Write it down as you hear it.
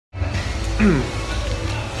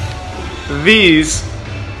These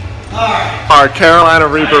are Carolina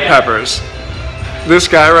Reaper peppers. This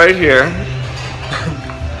guy right here,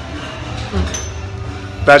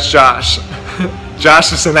 that's Josh.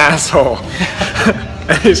 Josh is an asshole.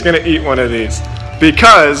 And he's gonna eat one of these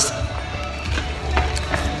because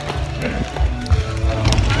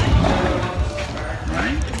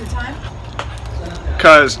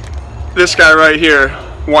this guy right here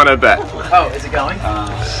won a bet. Oh, is it going?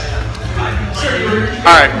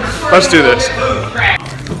 Alright, let's do this.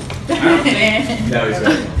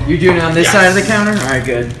 You're doing it on this side of the counter? Alright,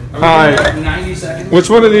 good. Alright. 90 seconds. Which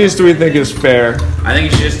one of these do we think is fair? I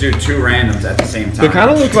think you should just do 2 randoms at the same time. They kind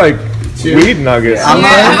of look like weed nuggets. I'm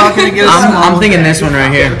not gonna get I'm thinking this one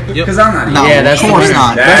right here. Because I'm not eating. No, yeah, that's of course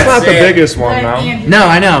not. That's not the biggest one, though. No,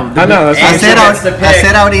 I know. I know. I said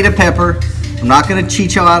I would eat a pepper. I'm not gonna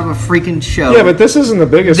cheat y'all out of a freaking show. Yeah, but this isn't the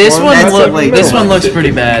biggest one. This one looks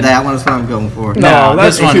pretty bad. That one is what I'm going for. No,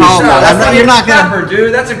 that's this one. You're not gonna.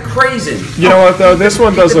 Dude, that's a crazy. You know what though? This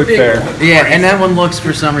one does look fair. Yeah, and that one looks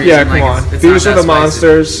for some reason. Yeah, come on. These are the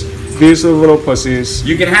monsters. These are the little pussies.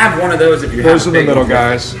 You can have one of those if you have. Those are the middle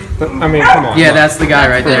guys. I mean, come on. Yeah, that's the guy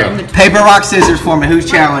right there. Paper, rock, scissors for me. Who's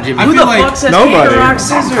challenging me? Who the fuck says nobody. paper, rock,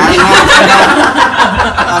 scissors?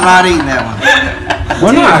 I'm not eating that one.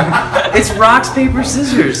 Why not? It's rocks, paper,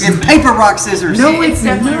 scissors. It's paper, rock, scissors. No, it's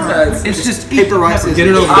not. It's just paper, rock, scissors.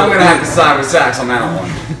 I'm gonna have to side with Sax on that one.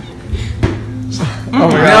 Oh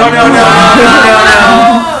my No.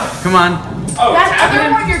 Come on. That other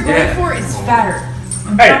one you're going for is fatter.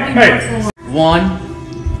 Hey.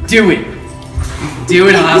 1. Do it. Do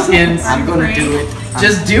it, Hoskins. I'm gonna do it.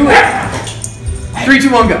 Just do it. 3,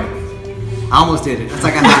 2, 1, go. I almost did it. It's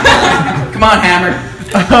like a hot dog. Come on, Hammer.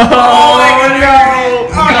 Oh no!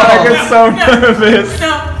 I get so nervous.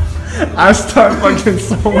 No. I start fucking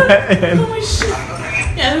sweating. Holy shit.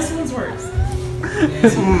 Yeah, this one's worse.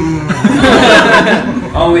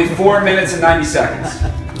 Only 4 minutes and 90 seconds.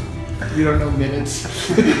 You don't know minutes.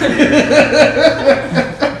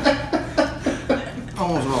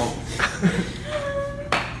 Almost wrong.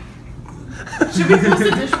 Should we close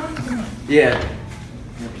the dish one? Yeah.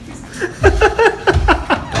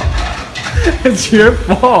 It's your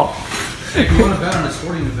fault. Hey, you want to bet on a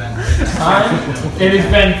sporting event? Time? It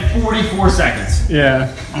has been 44 seconds. Yeah.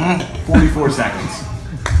 44 seconds.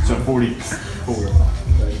 So 44.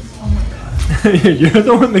 You're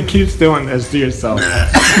the one that keeps doing this to yourself.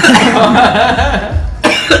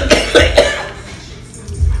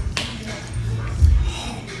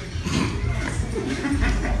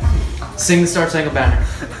 Sing the Star Spangled Banner.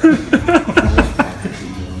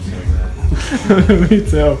 Me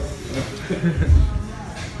too.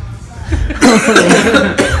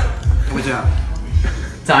 Good job.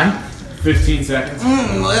 Time? 15 seconds.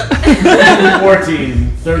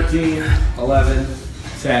 14, 13, 11,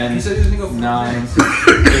 10, 9, 8,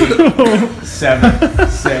 7,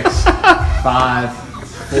 6, 5,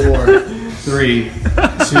 4, 3,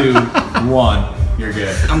 2, 1. You're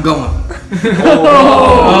good. I'm going.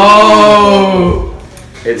 Oh!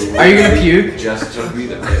 Are you gonna puke? Just took me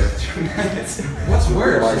the 2 minutes. What's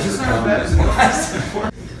worse? This is not bad as the last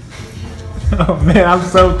one. Oh man, I'm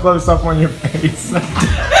so close up on your face.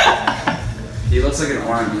 He looks like an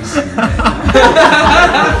R&B singer.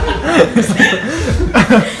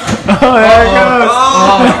 Oh, there it goes.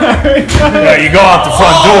 There it goes. Yeah, you go out the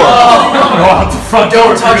front door. Go out the front door.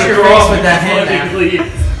 Don't touch your face with that hand now.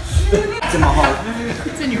 It's in my heart.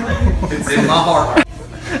 It's in your home. It's in my heart.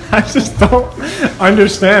 I just don't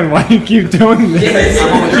understand why you keep doing this.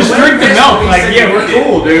 Just drink the milk. Like, yeah, we're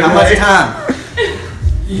cool, dude. How much time?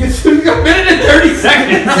 You got a minute and 30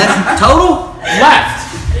 seconds That's total? left.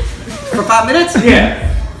 For 5 minutes? Yeah.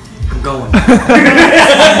 I'm going.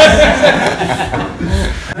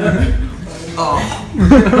 Oh.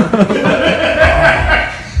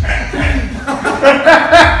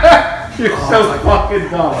 You're so fucking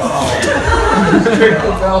dumb.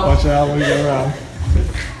 Watch out when you go around.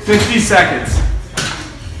 50 seconds.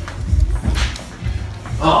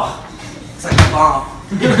 Oh. It's like a bomb.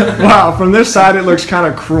 Wow, from this side it looks kind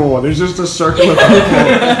of cruel. There's just a circle of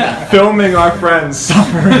people filming our friends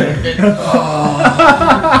suffering. God,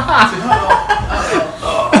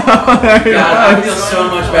 I feel so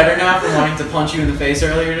much better now from wanting to punch you in the face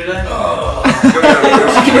earlier today.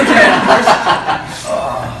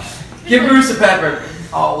 Give Bruce a pepper.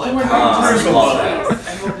 Oh,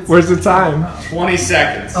 Where's the time? 20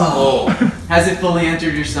 seconds. Oh. Has it fully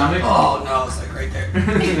entered your stomach? Oh no, it's like right there.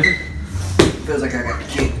 Feels like I got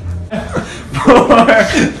kicked. 4,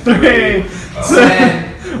 3, 10,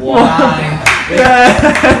 9.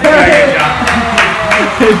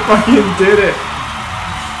 They fucking did it.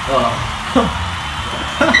 Oh.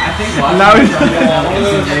 I think Now watching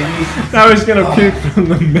he's, now he's gonna puke from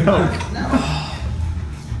the milk.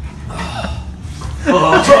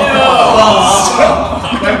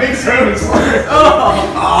 That makes sense.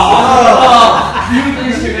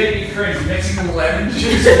 These can make me cringe. Mixing lemon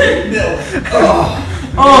juice with milk.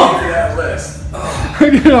 For that list.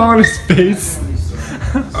 Look at it all on his face.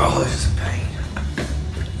 Oh, this is a pain.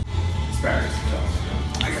 Asparagus.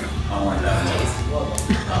 I want that.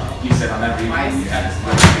 You said on that video you had this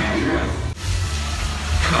little man.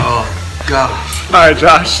 Oh, gosh. All right,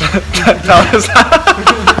 Josh, tell us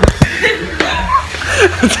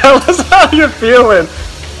tell us how you're feeling.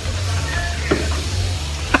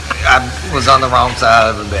 I was on the wrong side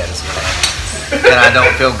of the bed, and I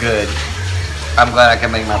don't feel good. I'm glad I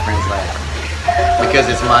can make my friends laugh because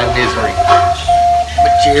it's my misery.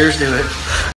 But cheers to it.